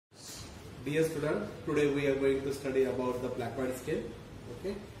Dear student, today we are going to study about the Placoid scale.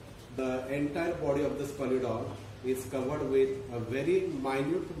 Okay, the entire body of the spheroid is covered with a very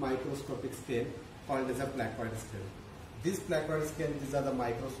minute microscopic scale called as a Placoid scale. This Placoid scale, these are the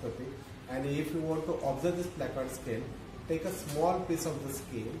microscopic, and if you want to observe this Placoid scale, take a small piece of the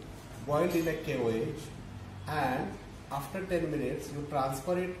scale, boil in a KOH, and after 10 minutes you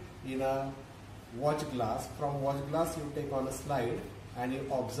transfer it in a watch glass. From watch glass you take on a slide and you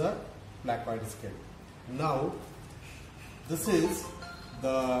observe Placoid scale. Now this is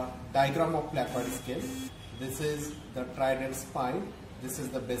the diagram of Placoid scale. This is the trident spine, this is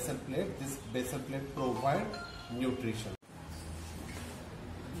the basal plate. This basal plate provides nutrition.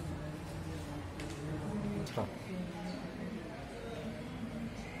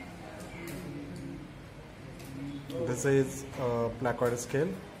 This is a Placoid scale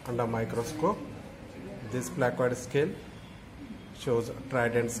under microscope. This Placoid scale shows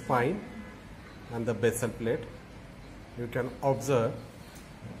trident spine and the basal plate. You can observe,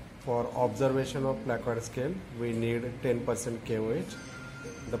 for observation of Placoid scale we need 10% KOH.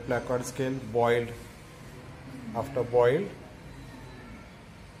 The Placoid scale boiled, after boiled,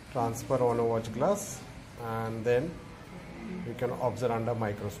 transfer on a watch glass, and then you can observe under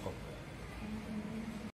microscope.